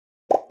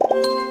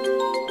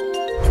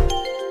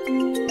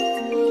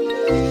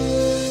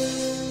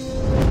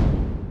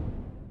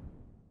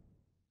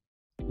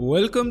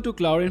Welcome to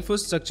Cloud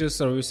Infrastructure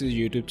Services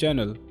YouTube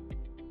channel.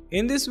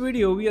 In this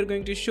video, we are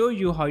going to show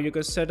you how you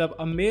can set up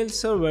a mail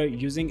server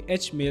using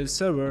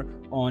hMailServer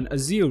on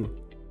Azure.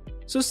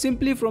 So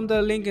simply from the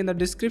link in the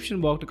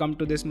description box to come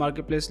to this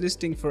marketplace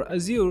listing for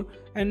Azure,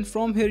 and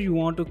from here you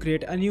want to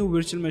create a new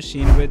virtual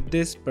machine with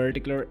this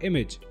particular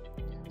image.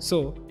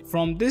 So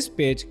from this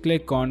page,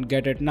 click on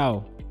Get It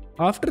Now.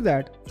 After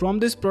that, from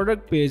this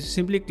product page,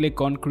 simply click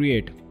on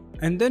Create.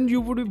 And then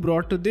you would be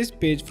brought to this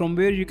page from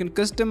where you can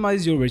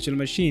customize your virtual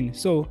machine.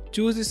 So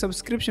choose the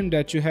subscription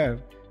that you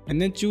have,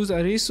 and then choose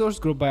a resource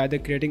group by either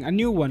creating a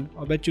new one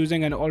or by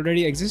choosing an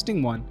already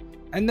existing one.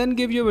 And then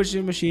give your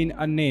virtual machine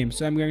a name.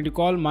 So I'm going to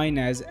call mine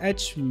as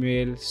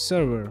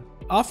hMailServer.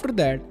 After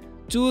that,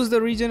 choose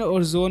the region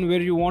or zone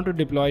where you want to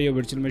deploy your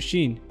virtual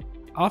machine.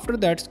 After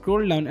that,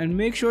 scroll down and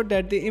make sure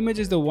that the image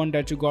is the one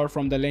that you got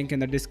from the link in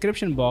the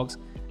description box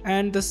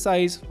and the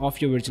size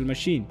of your virtual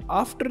machine.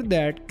 After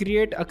that,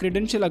 create a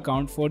credential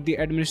account for the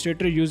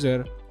administrator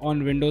user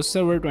on Windows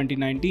Server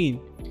 2019.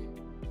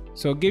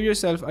 So give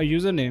yourself a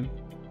username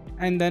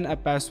and then a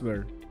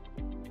password.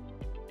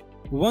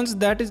 Once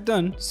that is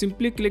done,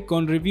 simply click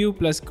on Review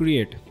plus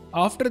Create.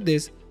 After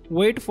this,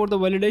 wait for the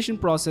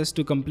validation process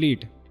to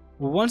complete.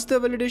 Once the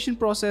validation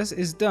process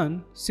is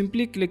done,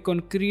 simply click on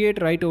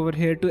Create right over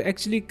here to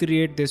actually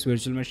create this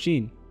virtual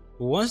machine.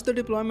 Once the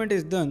deployment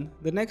is done,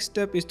 the next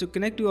step is to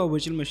connect to our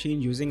virtual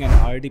machine using an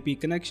RDP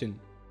connection.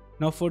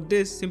 Now for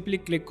this, simply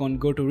click on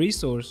Go to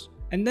Resource,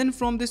 and then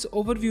from this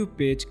overview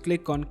page,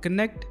 click on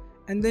Connect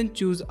and then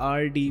choose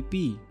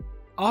RDP.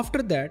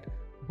 After that,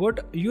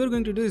 what you are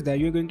going to do is that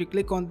you are going to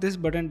click on this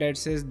button that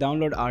says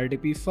Download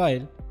RDP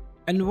file,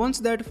 and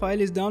once that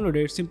file is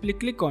downloaded, simply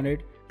click on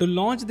it to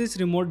launch this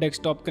remote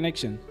desktop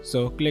connection.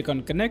 So click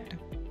on Connect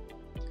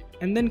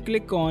and then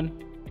click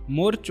on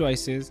More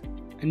Choices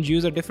and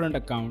use a different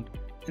account,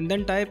 and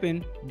then type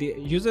in the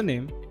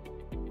username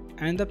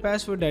and the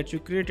password that you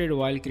created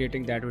while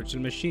creating that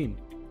virtual machine.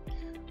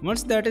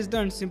 Once that is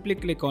done, simply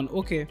click on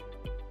OK,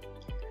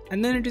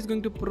 and then it is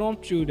going to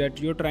prompt you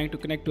that you're trying to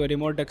connect to a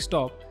remote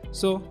desktop.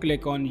 So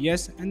click on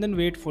Yes and then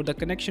wait for the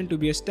connection to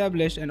be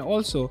established and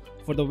also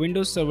for the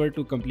Windows Server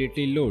to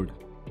completely load.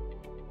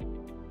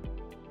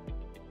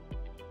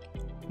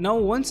 Now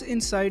once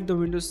inside the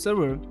Windows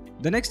Server,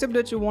 the next step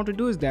that you want to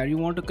do is that you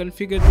want to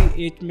configure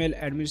the hMail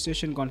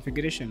administration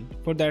configuration.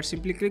 For that,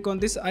 simply click on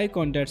this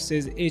icon that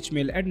says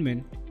hMail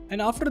admin,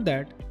 and after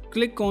that,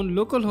 click on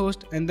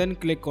localhost and then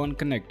click on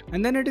connect,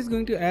 and then it is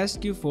going to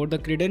ask you for the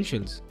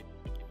credentials.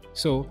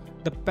 So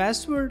the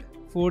password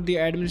for the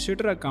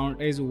administrator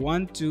account is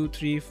 1, 2,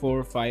 3,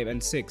 4, 5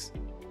 and 6.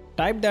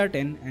 Type that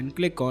in and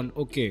click on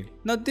OK.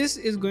 Now this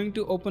is going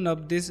to open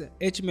up this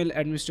hMail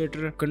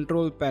administrator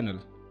control panel.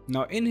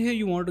 Now in here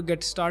you want to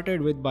get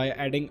started with by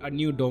adding a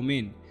new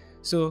domain.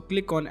 So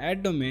click on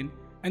Add Domain,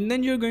 and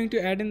then you're going to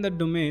add in the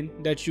domain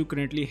that you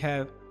currently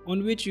have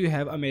on which you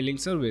have a mailing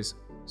service.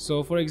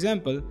 So for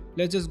example,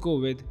 let's just go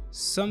with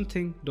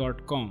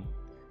something.com.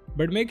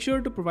 But make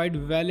sure to provide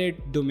valid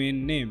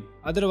domain name,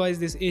 otherwise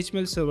this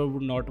hMailServer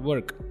would not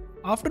work.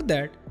 After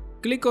that,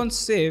 click on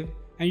Save,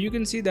 and you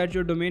can see that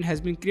your domain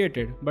has been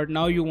created, but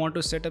now you want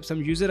to set up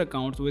some user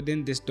accounts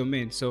within this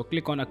domain. So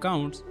click on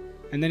Accounts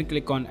and then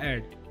click on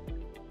Add.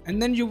 And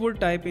then you will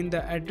type in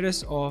the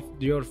address of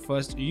your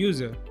first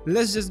user.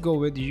 Let's just go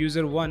with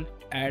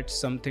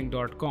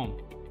user1@something.com,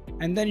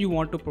 and then you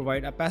want to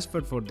provide a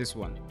password for this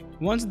one.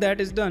 Once that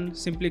is done,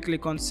 simply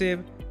click on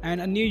Save and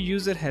a new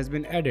user has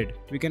been added.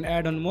 We can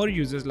add on more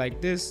users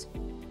like this.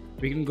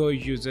 We can go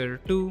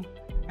user2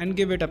 and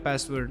give it a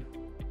password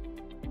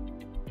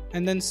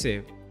and then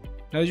save.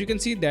 Now as you can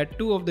see that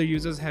 2 of the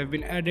users have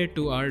been added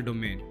to our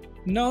domain.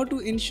 Now to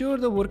ensure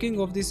the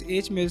working of this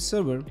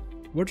hMailServer,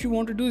 what you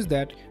want to do is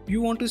that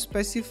you want to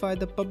specify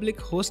the public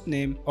host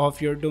name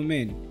of your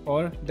domain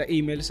or the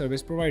email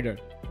service provider.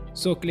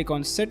 So click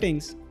on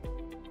Settings,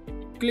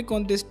 click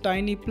on this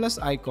tiny plus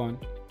icon,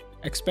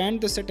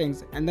 expand the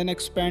settings and then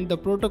expand the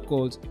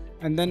protocols,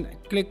 and then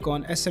click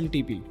on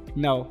SMTP.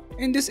 Now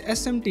in this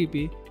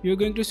SMTP, you're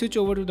going to switch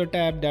over to the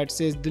tab that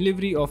says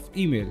Delivery of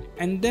Email,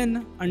 and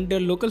then under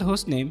local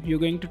host name, you're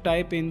going to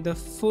type in the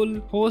full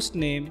host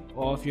name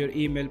of your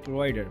email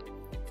provider.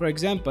 For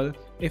example,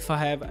 if I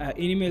have an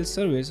email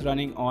service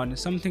running on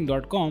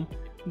something.com,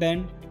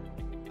 then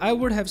I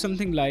would have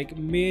something like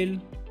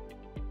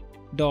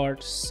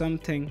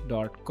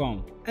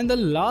mail.something.com. And the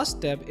last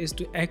step is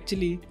to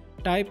actually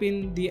type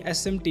in the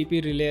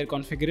SMTP relay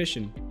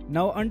configuration.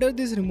 Now under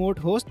this remote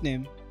host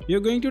name, you're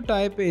going to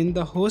type in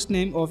the host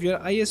name of your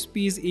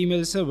ISP's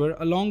email server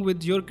along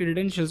with your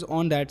credentials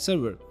on that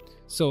server.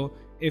 So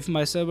if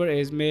my server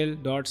is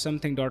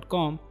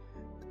mail.something.com,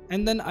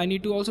 and then I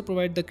need to also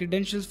provide the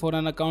credentials for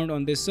an account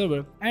on this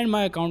server, and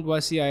my account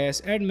was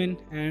CIS admin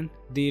and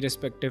the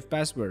respective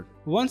password.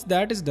 Once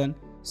that is done,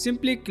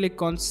 simply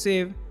click on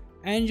Save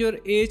and your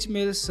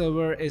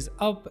hMailServer is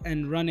up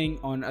and running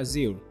on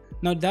Azure.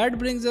 Now that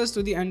brings us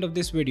to the end of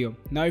this video.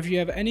 Now if you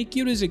have any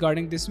queries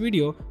regarding this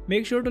video,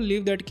 make sure to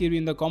leave that query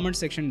in the comment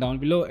section down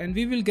below and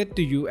we will get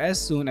to you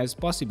as soon as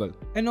possible.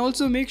 And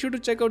also make sure to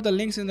check out the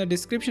links in the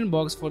description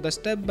box for the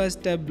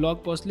step-by-step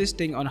blog post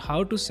listing on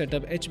how to set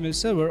up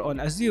hMailServer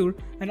on Azure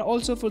and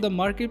also for the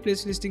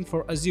marketplace listing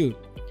for Azure.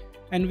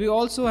 And we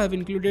also have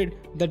included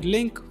that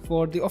link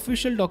for the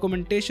official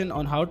documentation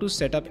on how to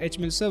set up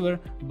hMailServer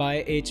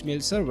by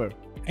hMailServer.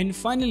 And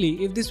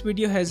finally, if this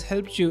video has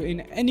helped you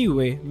in any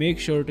way, make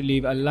sure to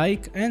leave a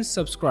like and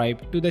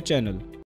subscribe to the channel.